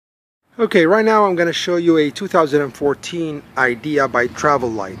Okay, right now I'm going to show you a 2014 Idea by Travel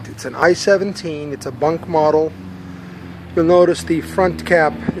Lite. It's an i17, it's a bunk model. You'll notice the front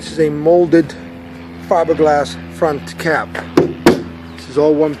cap, this is a molded fiberglass front cap. This is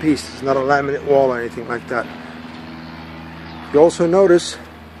all one piece, it's not a laminate wall or anything like that. You also notice,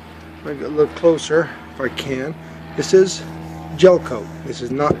 I'll get a little closer if I can, this is gel coat. This is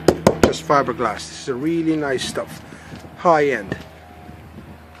not just fiberglass, this is a really nice stuff, high end.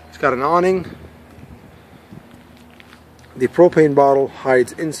 Got an awning. The propane bottle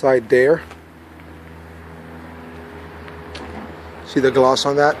hides inside there. See the gloss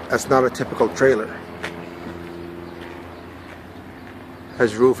on that? That's not a typical trailer.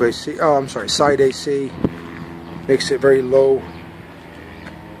 Has roof AC, oh I'm sorry, side AC. Makes it very low.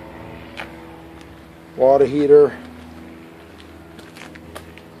 Water heater.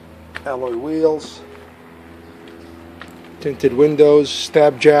 Alloy wheels. Tinted windows,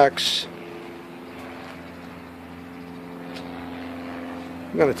 stab jacks.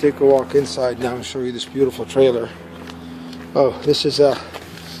 I'm going to take a walk inside now and show you this beautiful trailer. Oh, this is a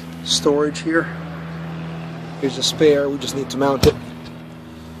storage here. Here's a spare, we just need to mount it.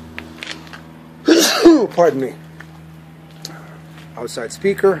 Pardon me. Outside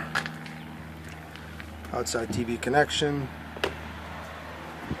speaker. Outside TV connection.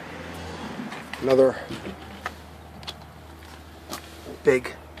 Another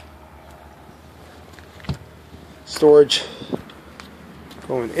big storage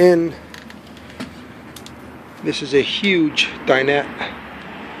going in. This is a huge dinette.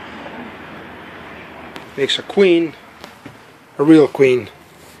 Makes a queen, a real queen.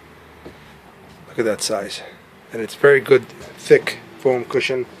 Look at that size. And it's very good thick foam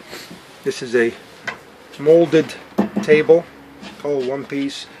cushion. This is a molded table, all one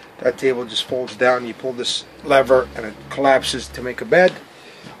piece. That table just folds down, you pull this lever and it collapses to make a bed.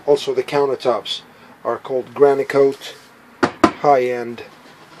 Also the countertops are called granite coat, high end.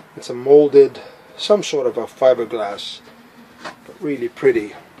 It's a molded, some sort of a fiberglass, but really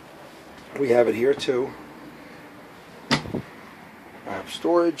pretty. We have it here too. I have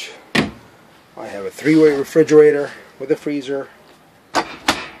storage. I have a 3-way refrigerator with a freezer.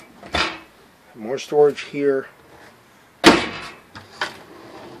 More storage here.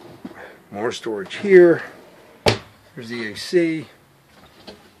 More storage here. Here's the AC.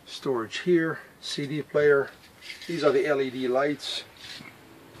 Storage here. CD player. These are the LED lights.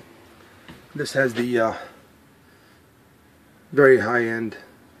 This has the very high-end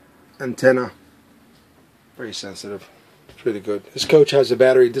antenna. Very sensitive. It's really good. This coach has a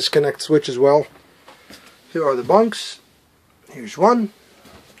battery disconnect switch as well. Here are the bunks. Here's one.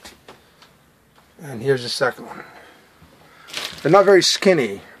 And here's the second one. They're not very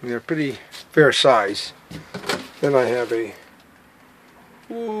skinny. I mean, they're pretty fair size. Then I have a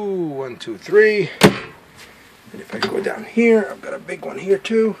 1, 2, 3. And if I go down here, I've got a big one here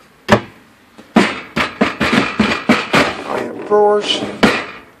too. I have drawers.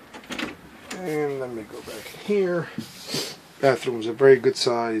 And let me go back here. Bathroom's a very good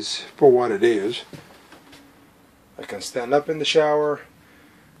size for what it is. I can stand up in the shower.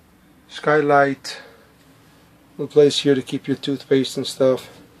 Skylight. Little place here to keep your toothpaste and stuff.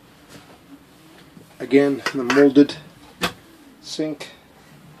 Again, the molded sink.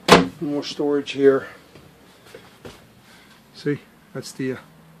 More storage here. See, that's the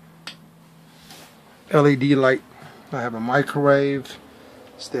LED light. I have a microwave,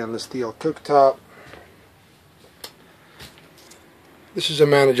 stainless steel cooktop. This is a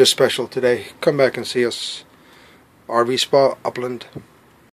manager special today. Come back and see us. RV Spa, Upland.